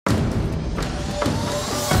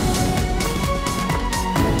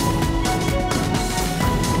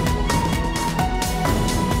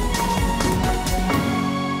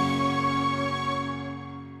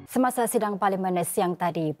Semasa sidang Parlimen siang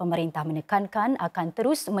tadi, pemerintah menekankan akan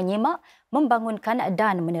terus menyimak, membangunkan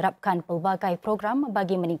dan menerapkan pelbagai program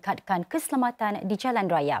bagi meningkatkan keselamatan di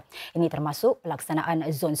jalan raya. Ini termasuk pelaksanaan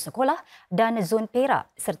zon sekolah dan zon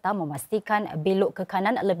perak serta memastikan belok ke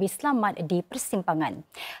kanan lebih selamat di persimpangan.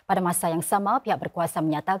 Pada masa yang sama, pihak berkuasa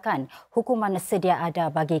menyatakan hukuman sedia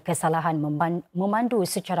ada bagi kesalahan memandu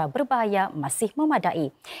secara berbahaya masih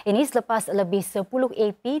memadai. Ini selepas lebih 10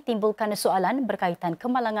 AP timbulkan soalan berkaitan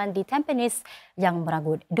kemalangan di Tampines yang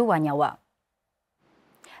meranggut 2 nyawa.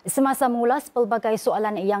 Semasa mengulas pelbagai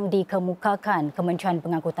soalan yang dikemukakan, Kementerian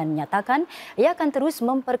Pengangkutan menyatakan ia akan terus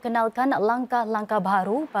memperkenalkan langkah-langkah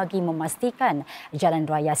baru bagi memastikan jalan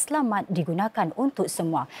raya selamat digunakan untuk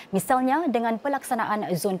semua. Misalnya dengan pelaksanaan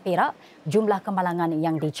zon perak, jumlah kemalangan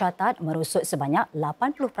yang dicatat merosot sebanyak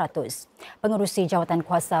 80%. Pengerusi Jawatan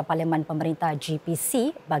Kuasa Parlimen Pemerintah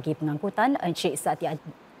GPC bagi Pengangkutan, Encik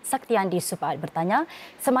Saktiandi Supaat bertanya,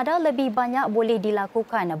 semada lebih banyak boleh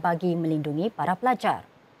dilakukan bagi melindungi para pelajar.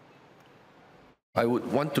 I would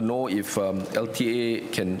want to know if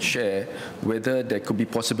LTA can share whether there could be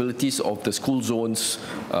possibilities of the school zones,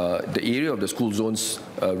 the area of the school zones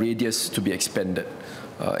radius to be expanded,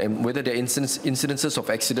 and whether there are incidences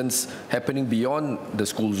of accidents happening beyond the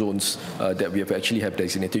school zones that we have actually have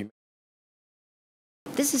designated.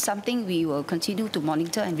 This is something we will continue to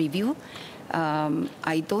monitor and review.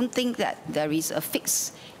 I don't think that there is a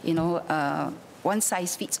fix, one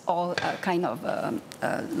size fits all kind of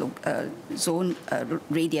zone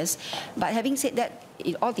radius. But having said that,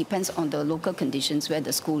 it all depends on the local conditions where the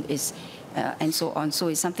school is and so on. So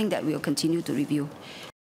it's something that we will continue to review.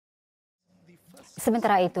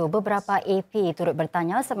 Sementara itu, beberapa AP turut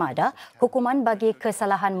bertanya sama ada hukuman bagi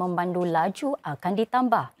kesalahan memandu laju akan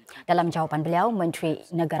ditambah. Dalam jawapan beliau, Menteri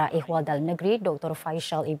Negara Ehwal Dalam Negeri Dr.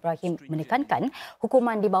 Faisal Ibrahim menekankan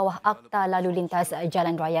hukuman di bawah Akta Lalu Lintas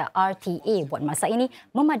Jalan Raya RTA buat masa ini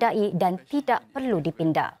memadai dan tidak perlu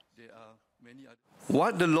dipindah.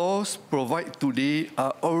 What the laws provide today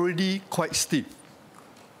are already quite steep.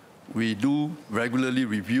 We do regularly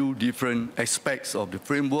review different aspects of the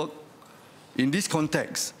framework. In this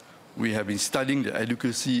context, we have been studying the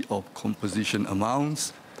adequacy of composition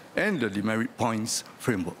amounts and the demerit points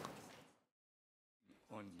framework.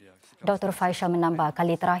 Dr. Faisal menambah,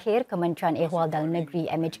 kali terakhir Kementerian Ehwal Dalam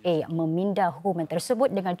Negeri MHA meminda hukuman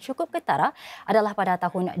tersebut dengan cukup ketara adalah pada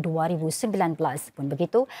tahun 2019. Pun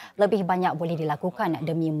begitu, lebih banyak boleh dilakukan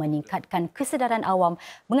demi meningkatkan kesedaran awam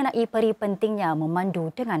mengenai peri pentingnya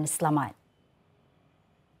memandu dengan selamat.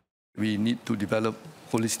 We need to develop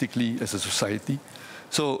holistically as a society.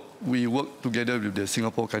 So we work together with the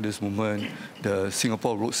Singapore Cadres Movement, the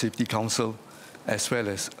Singapore Road Safety Council, as well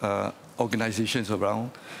as organisations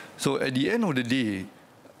around. So at the end of the day,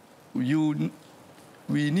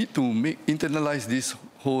 we need to internalize this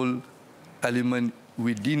whole element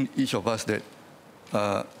within each of us that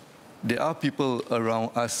there are people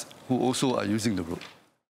around us who also are using the road.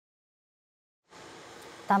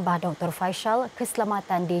 Tambah Dr. Faisal,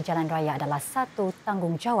 keselamatan di jalan raya adalah satu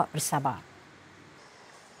tanggungjawab bersama.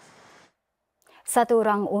 Satu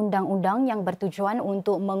rang undang-undang yang bertujuan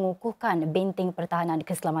untuk mengukuhkan benteng pertahanan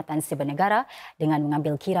keselamatan siber negara dengan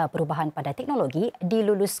mengambil kira perubahan pada teknologi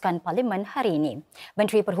diluluskan Parlimen hari ini.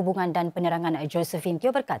 Menteri Perhubungan dan Penerangan Josephine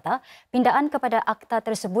Teo berkata, pindaan kepada akta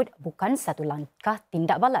tersebut bukan satu langkah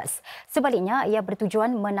tindak balas. Sebaliknya, ia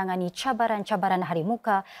bertujuan menangani cabaran-cabaran hari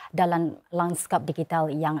muka dalam lanskap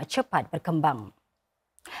digital yang cepat berkembang.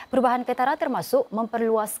 Perubahan ketara termasuk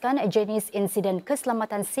memperluaskan jenis insiden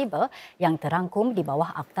keselamatan siber yang terangkum di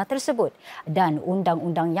bawah akta tersebut dan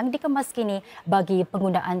undang-undang yang dikemas kini bagi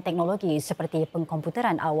penggunaan teknologi seperti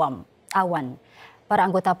pengkomputeran awan. Para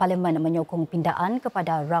anggota Parlimen menyokong pindaan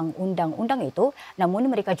kepada rang undang-undang itu, namun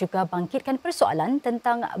mereka juga bangkitkan persoalan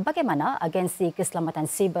tentang bagaimana Agensi Keselamatan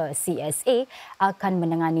Siber CSA akan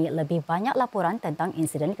menangani lebih banyak laporan tentang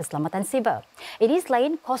insiden keselamatan siber. Ini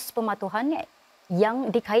selain kos pematuhan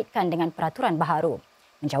yang dikaitkan dengan peraturan baharu.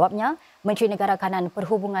 Menjawabnya, Menteri Negara Kanan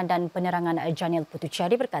Perhubungan dan Penerangan Janil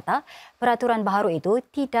Putuchari berkata, peraturan baharu itu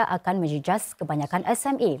tidak akan menjejas kebanyakan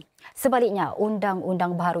SME. Sebaliknya,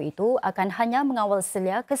 undang-undang baharu itu akan hanya mengawal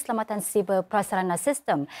selia keselamatan siber prasarana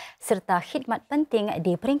sistem serta khidmat penting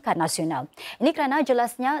di peringkat nasional. Ini kerana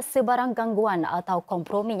jelasnya sebarang gangguan atau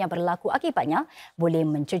kompromi yang berlaku akibatnya boleh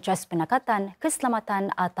menjejas penakatan,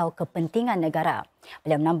 keselamatan atau kepentingan negara.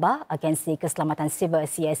 Beliau menambah, Agensi Keselamatan Siber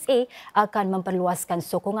CSA akan memperluaskan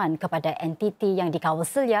sokongan kepada entiti yang dikawal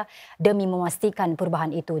selia demi memastikan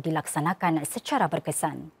perubahan itu dilaksanakan secara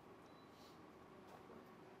berkesan.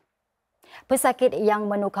 Pesakit yang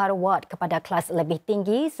menukar ward kepada kelas lebih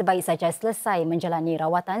tinggi sebaik saja selesai menjalani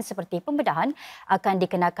rawatan seperti pembedahan akan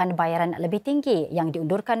dikenakan bayaran lebih tinggi yang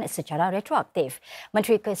diundurkan secara retroaktif.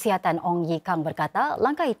 Menteri Kesihatan Ong Ye Kang berkata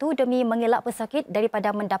langkah itu demi mengelak pesakit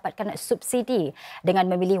daripada mendapatkan subsidi dengan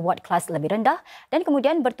memilih ward kelas lebih rendah dan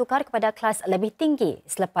kemudian bertukar kepada kelas lebih tinggi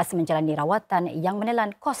selepas menjalani rawatan yang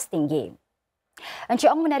menelan kos tinggi. Encik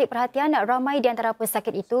Ong menarik perhatian ramai di antara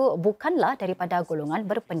pesakit itu bukanlah daripada golongan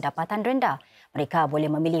berpendapatan rendah. Mereka boleh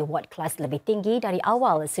memilih ward kelas lebih tinggi dari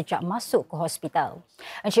awal sejak masuk ke hospital.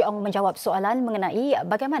 Encik Ong menjawab soalan mengenai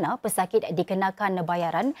bagaimana pesakit dikenakan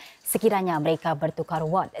bayaran sekiranya mereka bertukar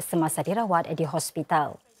ward semasa dirawat di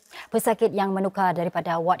hospital. Pesakit yang menukar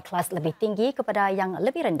daripada ward kelas lebih tinggi kepada yang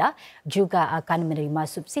lebih rendah juga akan menerima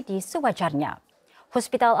subsidi sewajarnya.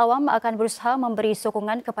 Hospital awam akan berusaha memberi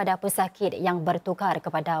sokongan kepada pesakit yang bertukar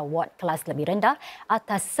kepada ward kelas lebih rendah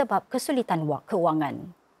atas sebab kesulitan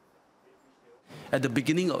kewangan. At the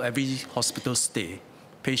beginning of every hospital stay,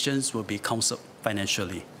 patients will be counseled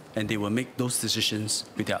financially and they will make those decisions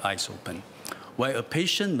with their eyes open. Where a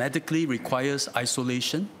patient medically requires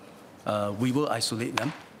isolation, we will isolate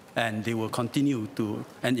them and they will continue to,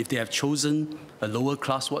 and if they have chosen a lower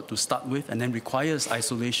class ward to start with and then requires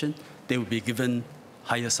isolation, they will be given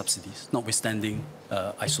higher subsidies, notwithstanding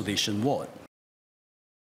isolation ward.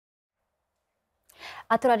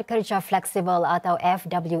 Aturan kerja fleksibel atau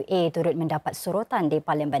FWA turut mendapat sorotan di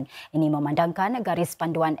Parlimen. Ini memandangkan garis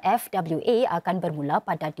panduan FWA akan bermula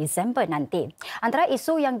pada Disember nanti. Antara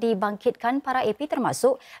isu yang dibangkitkan para AP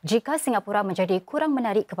termasuk jika Singapura menjadi kurang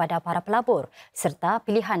menarik kepada para pelabur serta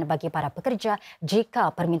pilihan bagi para pekerja jika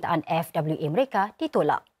permintaan FWA mereka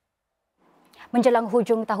ditolak. Menjelang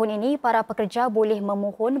hujung tahun ini, para pekerja boleh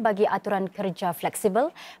memohon bagi aturan kerja fleksibel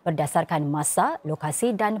berdasarkan masa,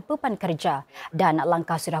 lokasi dan beban kerja. Dan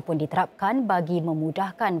langkah sudah pun diterapkan bagi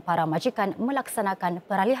memudahkan para majikan melaksanakan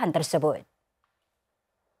peralihan tersebut.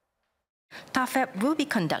 TAFEP will be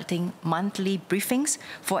conducting monthly briefings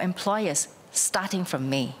for employers starting from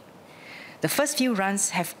May. The first few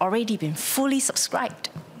runs have already been fully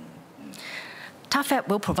subscribed.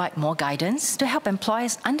 TAFEP will provide more guidance to help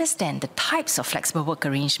employers understand the types of flexible work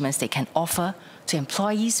arrangements they can offer to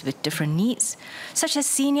employees with different needs, such as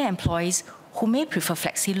senior employees who may prefer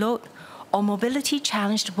flexi-load or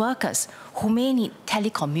mobility-challenged workers who may need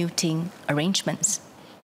telecommuting arrangements.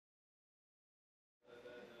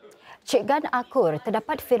 Cik Gan akur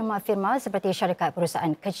terdapat firma-firma seperti syarikat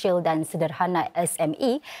perusahaan kecil dan sederhana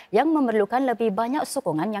SME yang memerlukan lebih banyak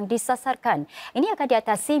sokongan yang disasarkan. Ini akan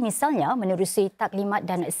diatasi misalnya menerusi taklimat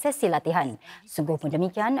dan sesi latihan. Sungguh pun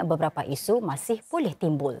demikian, beberapa isu masih boleh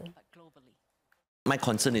timbul. My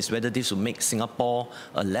concern is whether this will make Singapore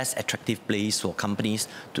a less attractive place for companies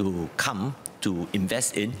to come to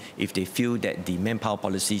invest in if they feel that the manpower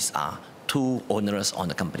policies are too onerous on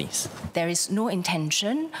the companies. There is no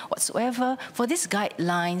intention whatsoever for these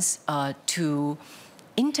guidelines to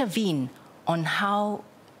intervene on how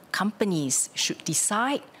companies should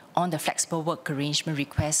decide on the flexible work arrangement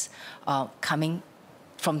requests coming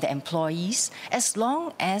from the employees, as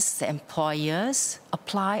long as the employers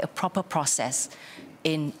apply a proper process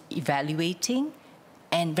in evaluating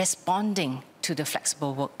and responding to the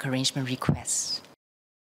flexible work arrangement requests.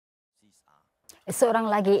 Seorang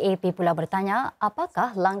lagi AP pula bertanya,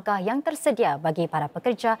 apakah langkah yang tersedia bagi para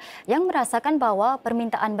pekerja yang merasakan bahawa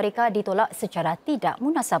permintaan mereka ditolak secara tidak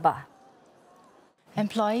munasabah?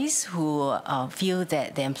 Employees who feel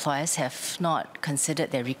that the employers have not considered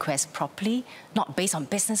their request properly, not based on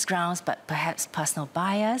business grounds but perhaps personal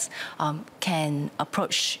bias, can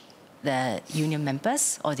approach the union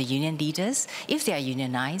members or the union leaders if they are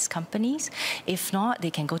unionized companies. If not, they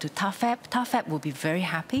can go to TAFEP. TAFEP will be very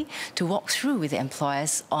happy to walk through with the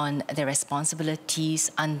employers on their responsibilities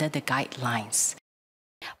under the guidelines.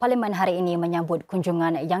 Parlimen hari ini menyambut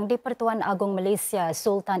kunjungan yang di-Pertuan Agong Malaysia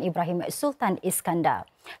Sultan Ibrahim Sultan Iskandar.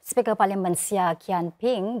 Speaker Parlimen Sia Kian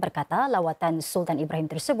Ping berkata lawatan Sultan Ibrahim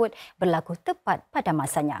tersebut berlaku tepat pada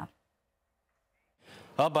masanya.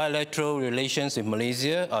 Our bilateral relations with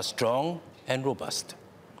Malaysia are strong and robust.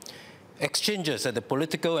 Exchanges at the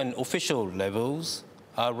political and official levels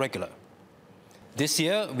are regular. This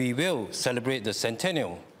year, we will celebrate the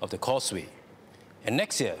centennial of the Causeway. And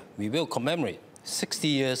next year, we will commemorate 60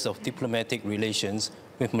 years of diplomatic relations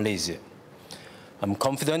with Malaysia. I'm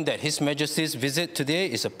confident that His Majesty's visit today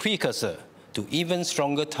is a precursor to even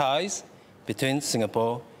stronger ties between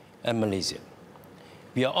Singapore and Malaysia.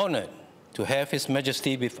 We are honoured to have His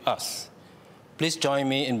Majesty with us. Please join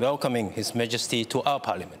me in welcoming His Majesty to our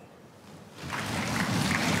Parliament.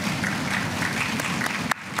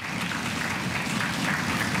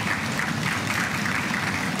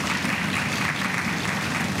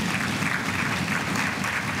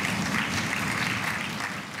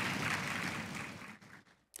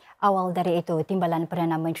 Awal dari itu, Timbalan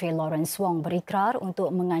Perdana Menteri Lawrence Wong berikrar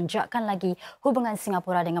untuk menganjakkan lagi hubungan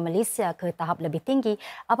Singapura dengan Malaysia ke tahap lebih tinggi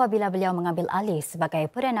apabila beliau mengambil alih sebagai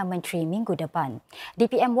Perdana Menteri minggu depan.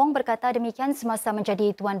 DPM Wong berkata demikian semasa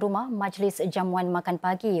menjadi tuan rumah Majlis Jamuan Makan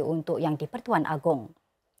Pagi untuk yang di-Pertuan Agong.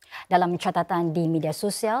 Dalam catatan di media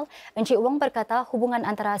sosial, Encik Wong berkata hubungan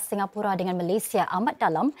antara Singapura dengan Malaysia amat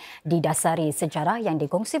dalam, didasari sejarah yang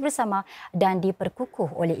digongsi bersama dan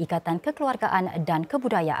diperkukuh oleh ikatan kekeluargaan dan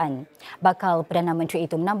kebudayaan. Bakal Perdana Menteri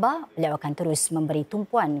itu menambah, beliau akan terus memberi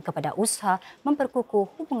tumpuan kepada usaha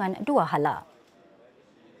memperkukuh hubungan dua hala.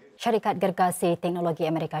 Syarikat gergasi teknologi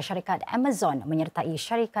Amerika Syarikat Amazon menyertai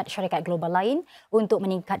syarikat-syarikat global lain untuk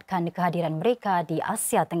meningkatkan kehadiran mereka di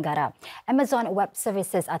Asia Tenggara. Amazon Web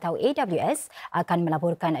Services atau AWS akan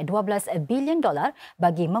melaburkan $12 bilion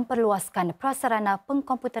bagi memperluaskan prasarana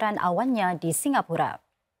pengkomputeran awannya di Singapura.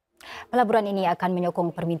 Pelaburan ini akan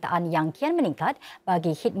menyokong permintaan yang kian meningkat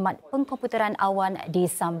bagi khidmat pengkomputeran awan di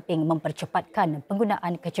samping mempercepatkan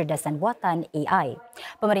penggunaan kecerdasan buatan AI.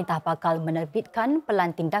 Pemerintah bakal menerbitkan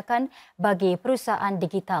pelan tindakan bagi perusahaan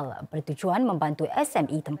digital bertujuan membantu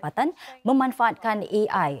SME tempatan memanfaatkan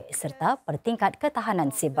AI serta pertingkat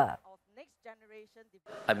ketahanan siber.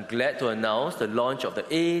 I'm glad to announce the launch of the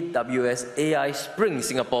AWS AI Spring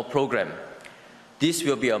Singapore program. This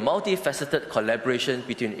will be a multifaceted collaboration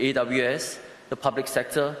between AWS, the public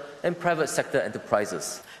sector, and private sector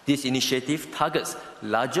enterprises. This initiative targets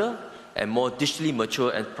larger and more digitally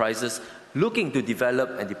mature enterprises looking to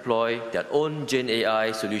develop and deploy their own Gen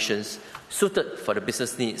AI solutions suited for the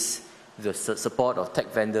business needs, with the support of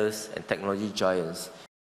tech vendors and technology giants.